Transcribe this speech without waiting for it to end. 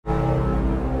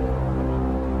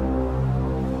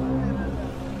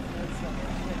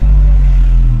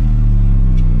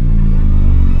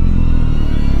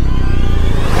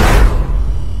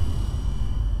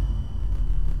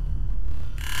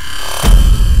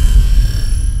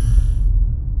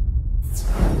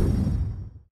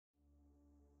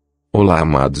Olá,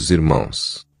 amados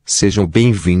irmãos, sejam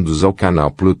bem-vindos ao canal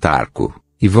Plutarco,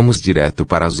 e vamos direto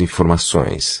para as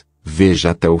informações. Veja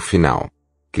até o final.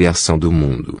 Criação do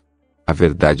mundo. A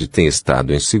verdade tem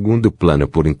estado em segundo plano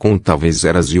por incontáveis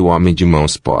eras e o homem de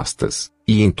mãos postas,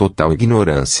 e em total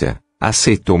ignorância,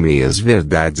 aceitou meias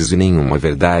verdades e nenhuma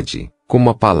verdade,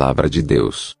 como a palavra de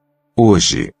Deus.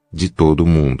 Hoje, de todo o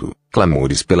mundo,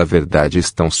 clamores pela verdade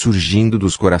estão surgindo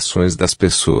dos corações das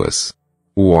pessoas.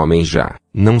 O homem já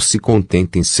não se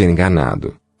contenta em ser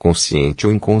enganado, consciente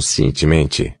ou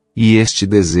inconscientemente, e este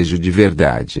desejo de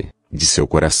verdade, de seu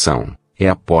coração, é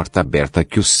a porta aberta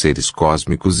que os seres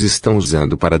cósmicos estão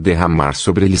usando para derramar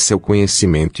sobre ele seu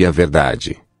conhecimento e a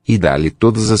verdade, e dar-lhe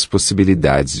todas as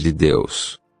possibilidades de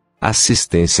Deus.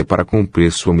 Assistência para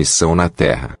cumprir sua missão na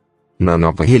Terra. Na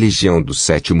nova religião do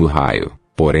sétimo raio,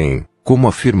 porém, como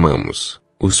afirmamos,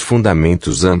 os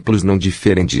fundamentos amplos não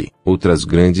diferem de outras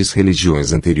grandes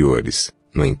religiões anteriores.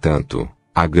 No entanto,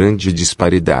 há grande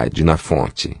disparidade na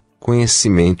fonte,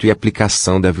 conhecimento e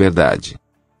aplicação da verdade.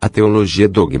 A teologia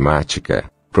dogmática,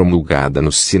 promulgada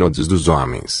nos sínodos dos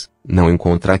homens, não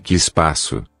encontra aqui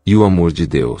espaço, e o amor de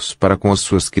Deus para com as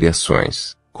suas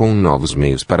criações, com novos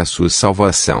meios para sua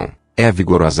salvação, é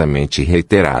vigorosamente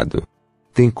reiterado.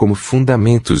 Tem como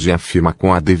fundamentos e afirma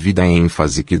com a devida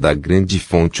ênfase que da grande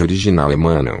fonte original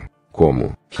emanam,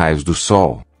 como raios do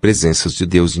sol, presenças de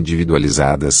Deus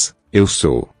individualizadas, eu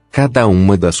sou, cada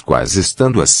uma das quais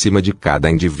estando acima de cada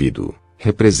indivíduo,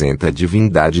 representa a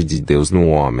divindade de Deus no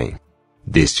homem.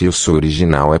 Deste eu sou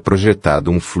original é projetado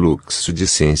um fluxo de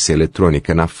ciência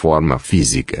eletrônica na forma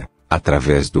física,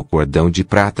 através do cordão de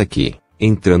prata que,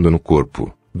 entrando no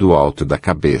corpo, do alto da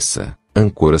cabeça,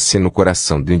 ancora-se no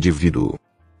coração do indivíduo.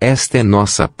 Esta é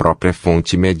nossa própria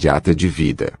fonte imediata de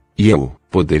vida, e é o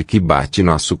poder que bate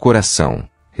nosso coração,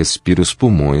 respira os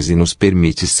pulmões e nos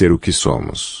permite ser o que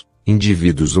somos,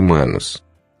 indivíduos humanos.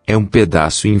 É um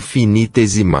pedaço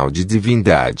infinitesimal de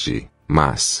divindade,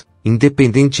 mas,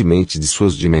 independentemente de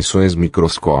suas dimensões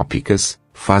microscópicas,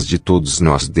 faz de todos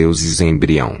nós deuses em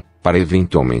embrião, para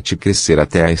eventualmente crescer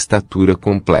até a estatura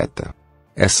completa.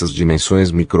 Essas dimensões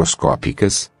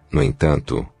microscópicas, no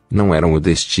entanto, não eram o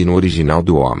destino original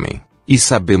do homem, e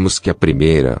sabemos que a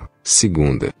primeira,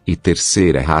 segunda e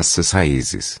terceira raças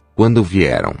raízes, quando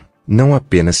vieram, não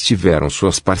apenas tiveram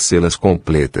suas parcelas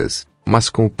completas, mas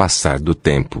com o passar do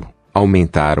tempo,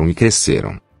 aumentaram e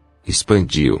cresceram.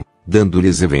 Expandiu,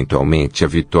 dando-lhes eventualmente a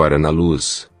vitória na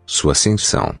luz, sua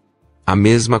ascensão. A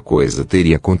mesma coisa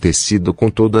teria acontecido com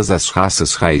todas as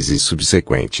raças raízes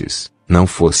subsequentes, não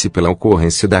fosse pela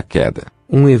ocorrência da queda,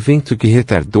 um evento que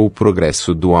retardou o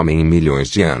progresso do homem em milhões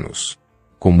de anos.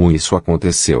 Como isso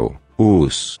aconteceu,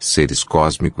 os seres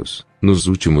cósmicos, nos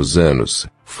últimos anos,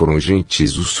 foram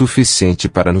gentis o suficiente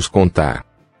para nos contar.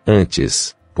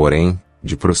 Antes, porém,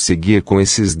 de prosseguir com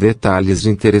esses detalhes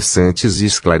interessantes e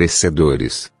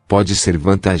esclarecedores, pode ser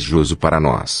vantajoso para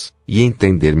nós, e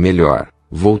entender melhor,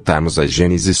 voltarmos a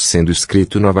Gênesis sendo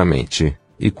escrito novamente,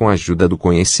 e com a ajuda do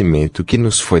conhecimento que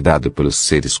nos foi dado pelos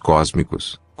seres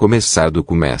cósmicos, começar do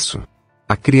começo.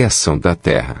 A criação da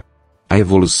Terra. A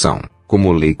evolução,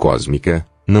 como lei cósmica,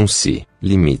 não se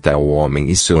limita ao homem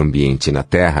e seu ambiente na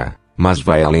Terra, mas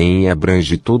vai além e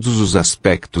abrange todos os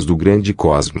aspectos do grande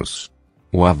cosmos.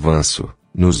 O avanço,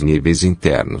 nos níveis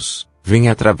internos, vem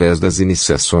através das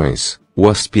iniciações. O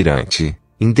aspirante,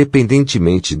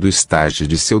 independentemente do estágio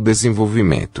de seu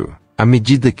desenvolvimento, à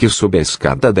medida que sobe a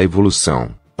escada da evolução,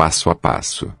 passo a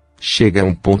passo, chega a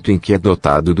um ponto em que é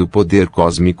dotado do poder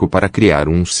cósmico para criar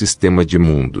um sistema de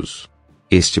mundos.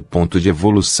 Este ponto de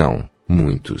evolução,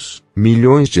 muitos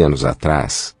milhões de anos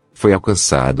atrás, foi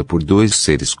alcançado por dois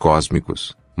seres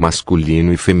cósmicos,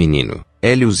 masculino e feminino,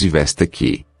 Hélios e Vesta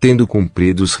que, tendo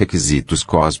cumprido os requisitos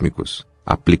cósmicos,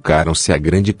 aplicaram-se à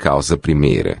grande causa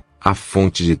primeira, a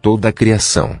fonte de toda a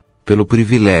criação, pelo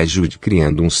privilégio de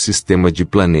criando um sistema de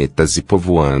planetas e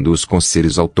povoando-os com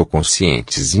seres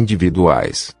autoconscientes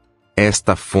individuais.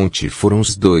 Esta fonte foram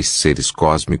os dois seres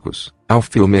cósmicos,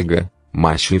 Alfa e Ômega,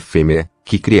 macho e fêmea,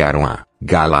 que criaram a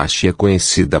galáxia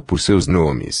conhecida por seus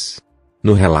nomes.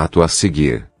 No relato a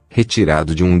seguir,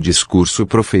 retirado de um discurso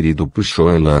proferido por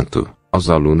Lanto, aos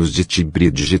alunos de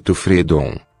Tibríade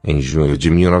Getufredon, em junho de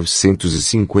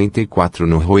 1954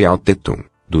 no Royal Tetum,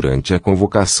 durante a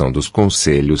convocação dos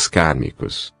conselhos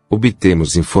kármicos,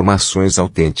 obtemos informações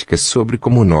autênticas sobre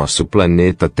como nosso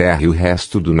planeta Terra e o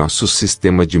resto do nosso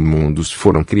sistema de mundos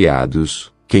foram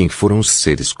criados, quem foram os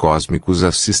seres cósmicos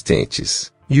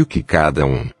assistentes, e o que cada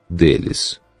um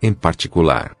deles, em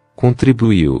particular,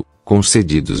 contribuiu,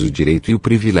 concedidos o direito e o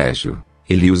privilégio.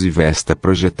 Hélios e Vesta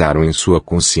projetaram em sua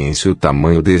consciência o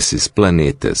tamanho desses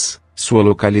planetas, sua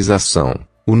localização,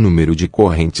 o número de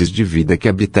correntes de vida que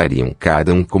habitariam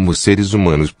cada um como seres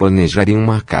humanos planejariam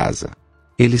uma casa.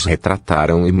 Eles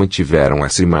retrataram e mantiveram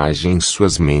essa imagem em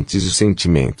suas mentes e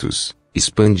sentimentos,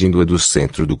 expandindo-a do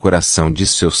centro do coração de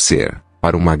seu ser,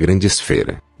 para uma grande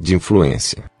esfera de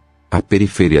influência. A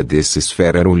periferia dessa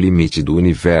esfera era o limite do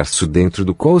universo dentro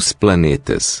do qual os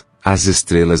planetas, as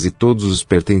estrelas e todos os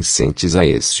pertencentes a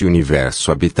esse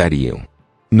universo habitariam.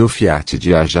 No fiat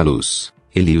de haja luz,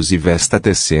 Helios e Vesta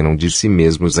teceram de si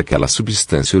mesmos aquela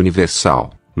substância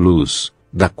universal, luz,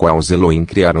 da qual os Elohim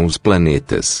criaram os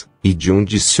planetas, e de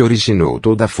onde se originou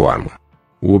toda a forma.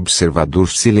 O observador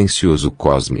silencioso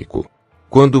cósmico.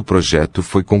 Quando o projeto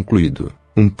foi concluído,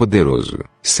 um poderoso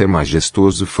ser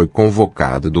majestoso foi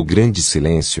convocado do grande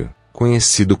silêncio,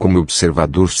 conhecido como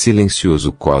observador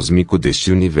silencioso cósmico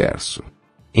deste universo.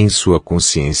 Em sua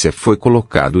consciência foi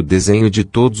colocado o desenho de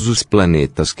todos os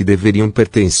planetas que deveriam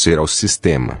pertencer ao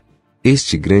sistema.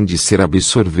 Este grande ser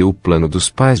absorveu o plano dos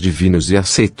pais divinos e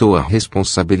aceitou a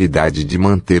responsabilidade de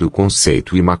manter o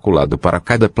conceito imaculado para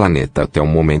cada planeta até o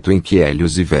momento em que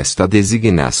Helios e Vesta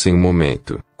designassem o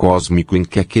momento cósmico em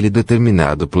que aquele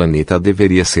determinado planeta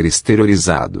deveria ser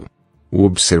exteriorizado. O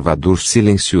observador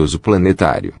silencioso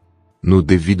planetário. No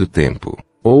devido tempo,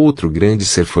 outro grande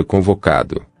ser foi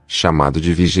convocado, chamado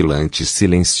de vigilante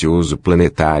silencioso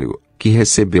planetário, que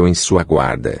recebeu em sua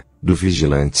guarda, do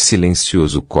vigilante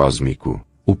silencioso cósmico,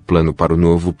 o plano para o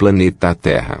novo planeta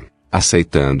Terra,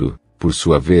 aceitando, por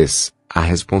sua vez, a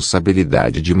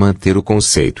responsabilidade de manter o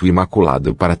conceito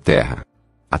imaculado para a Terra.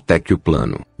 Até que o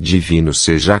plano divino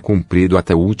seja cumprido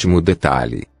até o último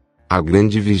detalhe. A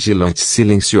grande vigilante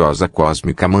silenciosa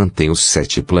cósmica mantém os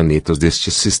 7 planetas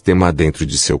deste sistema dentro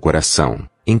de seu coração,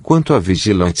 enquanto a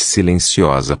vigilante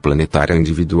silenciosa planetária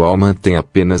individual mantém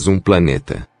apenas um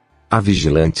planeta. A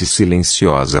vigilante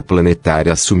silenciosa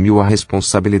planetária assumiu a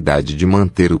responsabilidade de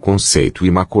manter o conceito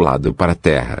imaculado para a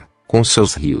Terra, com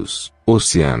seus rios,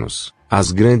 oceanos,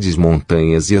 as grandes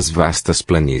montanhas e as vastas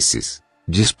planícies,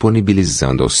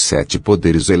 disponibilizando aos 7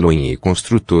 poderes Elohim e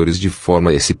construtores de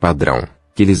forma a esse padrão,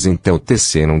 que eles então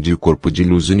teceram de corpo de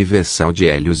luz universal de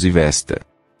Helios e Vesta.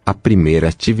 A primeira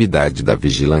atividade da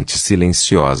vigilante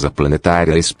silenciosa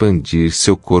planetária é expandir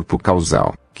seu corpo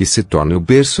causal, que se torna o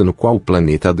berço no qual o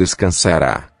planeta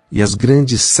descansará, e as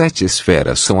grandes 7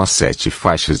 esferas são as 7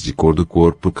 faixas de cor do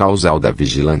corpo causal da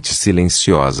vigilante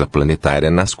silenciosa planetária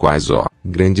nas quais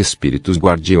grandes espíritos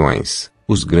guardiões,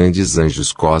 os grandes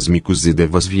anjos cósmicos e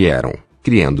devas vieram,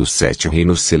 criando os 7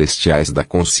 reinos celestiais da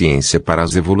consciência para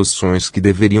as evoluções que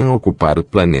deveriam ocupar o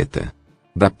planeta.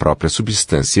 Da própria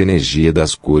substância e energia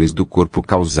das cores do corpo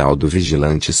causal do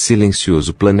vigilante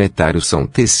silencioso planetário são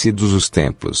tecidos os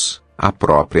tempos, a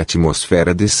própria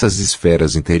atmosfera dessas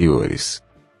esferas interiores.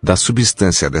 Da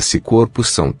substância desse corpo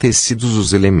são tecidos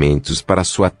os elementos para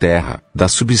sua terra. Da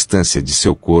substância de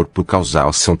seu corpo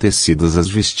causal são tecidas as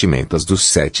vestimentas dos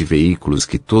 7 veículos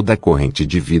que toda a corrente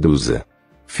de vida usa.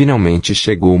 Finalmente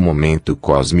chegou o momento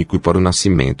cósmico para o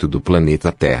nascimento do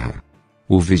planeta Terra.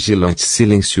 O vigilante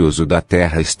silencioso da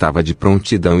Terra estava de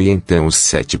prontidão e então os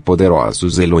 7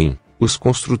 poderosos Elohim, os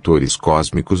construtores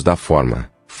cósmicos da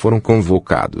forma, foram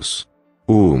convocados.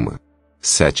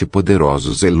 7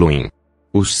 poderosos Elohim.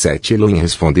 Os 7 Elohim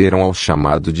responderam ao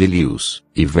chamado de Helios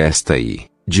e Vesta e,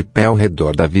 de pé ao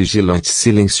redor da vigilante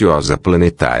silenciosa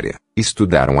planetária,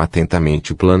 estudaram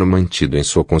atentamente o plano mantido em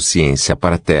sua consciência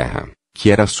para a Terra, que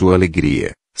era sua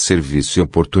alegria, serviço e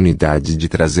oportunidade de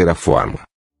trazer a forma.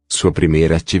 Sua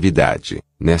primeira atividade,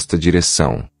 nesta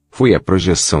direção, foi a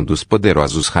projeção dos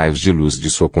poderosos raios de luz de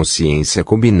sua consciência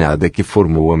combinada que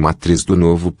formou a matriz do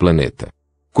novo planeta.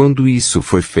 Quando isso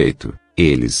foi feito,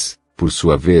 eles, por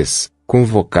sua vez,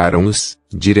 convocaram os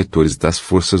diretores das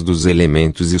forças dos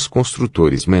elementos e os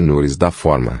construtores menores da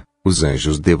forma, os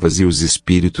anjos devas e os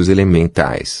espíritos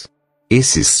elementais.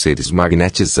 Esses seres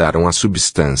magnetizaram a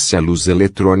substância luz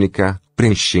eletrônica,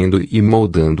 preenchendo e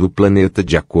moldando o planeta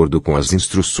de acordo com as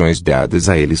instruções dadas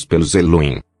a eles pelos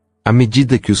Elohim. À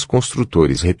medida que os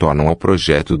construtores retornam ao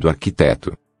projeto do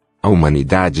arquiteto, a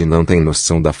humanidade não tem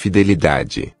noção da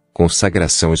fidelidade,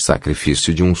 consagração e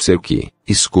sacrifício de um ser que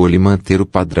escolhe manter o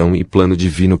padrão e plano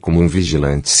divino como um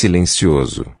vigilante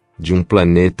silencioso de um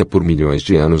planeta por milhões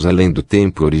de anos além do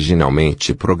tempo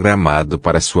originalmente programado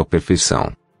para sua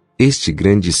perfeição. Este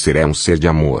grande ser é um ser de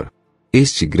amor.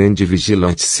 Este grande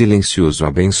vigilante silencioso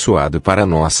abençoado para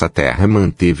nossa terra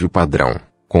manteve o padrão,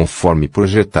 conforme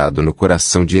projetado no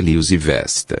coração de Helios e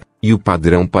Vesta, e o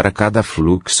padrão para cada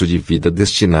fluxo de vida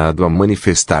destinado a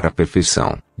manifestar a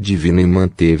perfeição divina e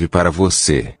manteve para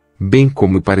você, bem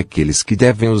como para aqueles que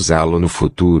devem usá-lo no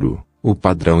futuro, o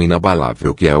padrão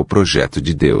inabalável que é o projeto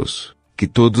de Deus, que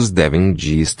todos devem um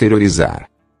dia exteriorizar.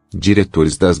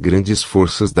 diretores das grandes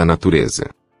forças da natureza.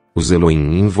 Os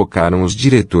Elohim invocaram os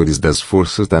diretores das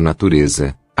forças da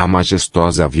natureza, a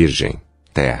majestosa Virgem,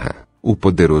 Terra, o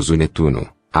poderoso Netuno,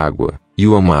 Água, e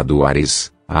o amado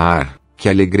Ares, Ar, que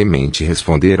alegremente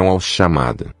responderam ao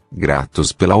chamado,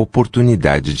 gratos pela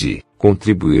oportunidade de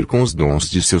contribuir com os dons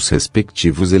de seus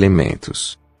respectivos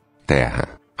elementos. Terra,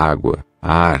 água,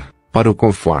 ar, para o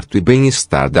conforto e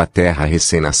bem-estar da terra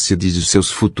recém-nascida e de seus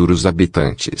futuros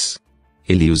habitantes.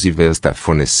 Elios e Vesta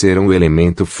forneceram o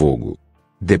elemento fogo.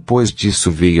 Depois disso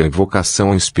veio a invocação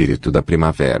ao espírito da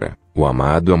primavera, o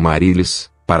amado Amarilis,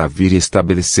 para vir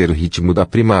estabelecer o ritmo da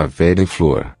primavera em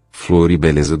flor, flor e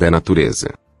beleza da natureza.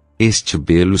 Este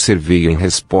belo ser veio em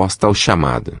resposta ao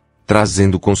chamado,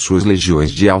 trazendo com suas legiões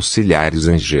de auxiliares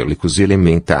angélicos e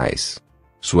elementais.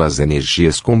 Suas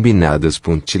energias combinadas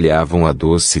pontilhavam a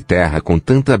doce terra com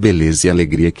tanta beleza e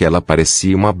alegria que ela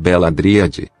parecia uma bela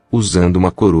dríade, usando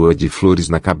uma coroa de flores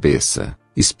na cabeça,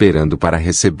 esperando para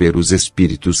receber os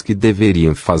espíritos que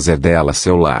deveriam fazer dela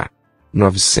seu lar.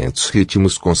 900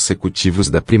 ritmos consecutivos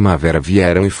da primavera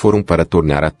vieram e foram para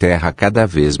tornar a terra cada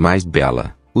vez mais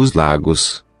bela. Os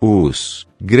lagos, os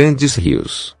grandes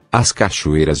rios, as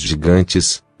cachoeiras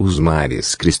gigantes, os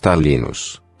mares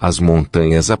cristalinos, as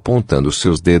montanhas apontando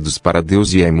seus dedos para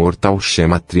Deus e a imortal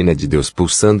chama trina de Deus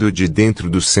pulsando de dentro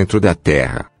do centro da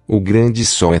terra, o grande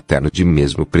sol eterno de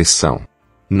mesma pressão.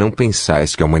 Não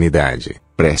pensais que a humanidade,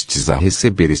 prestes a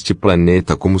receber este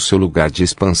planeta como seu lugar de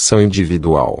expansão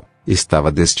individual,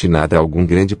 estava destinada a algum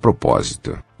grande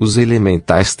propósito. Os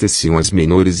elementais teciam as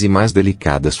menores e mais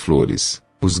delicadas flores.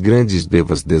 Os grandes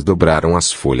devas desdobraram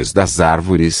as folhas das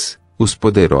árvores, os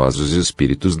poderosos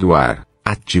espíritos do ar,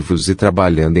 ativos e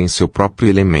trabalhando em seu próprio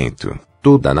elemento,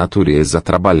 toda a natureza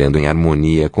trabalhando em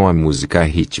harmonia com a música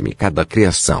rítmica da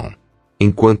criação.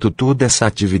 Enquanto toda essa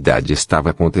atividade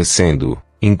estava acontecendo,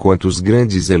 enquanto os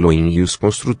grandes Elohim e os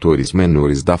construtores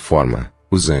menores da forma,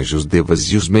 os anjos devas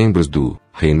e os membros do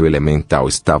reino elemental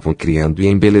estavam criando e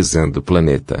embelezando o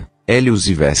planeta, Hélios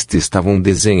e Vesta estavam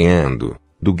desenhando,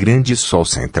 do grande sol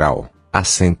central, as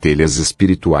centelhas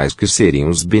espirituais que seriam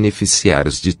os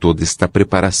beneficiários de toda esta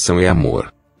preparação e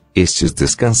amor. Estes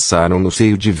descansaram no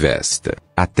seio de Vesta,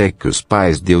 até que os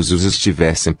pais deuses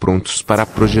estivessem prontos para a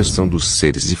projeção dos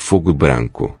seres de fogo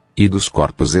branco, e dos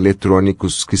corpos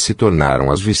eletrônicos que se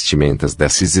tornaram as vestimentas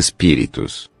desses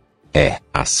espíritos.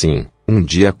 Assim, um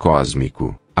dia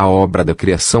cósmico, a obra da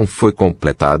criação foi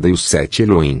completada e os 7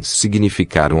 Elohim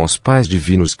significaram aos pais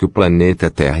divinos que o planeta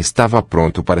Terra estava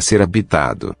pronto para ser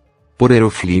habitado. Por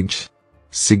Aeroflid.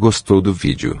 Se gostou do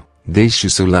vídeo, deixe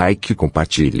seu like e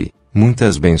compartilhe.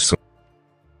 Muitas bênçãos.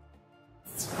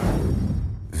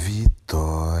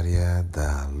 Vitória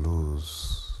da luz.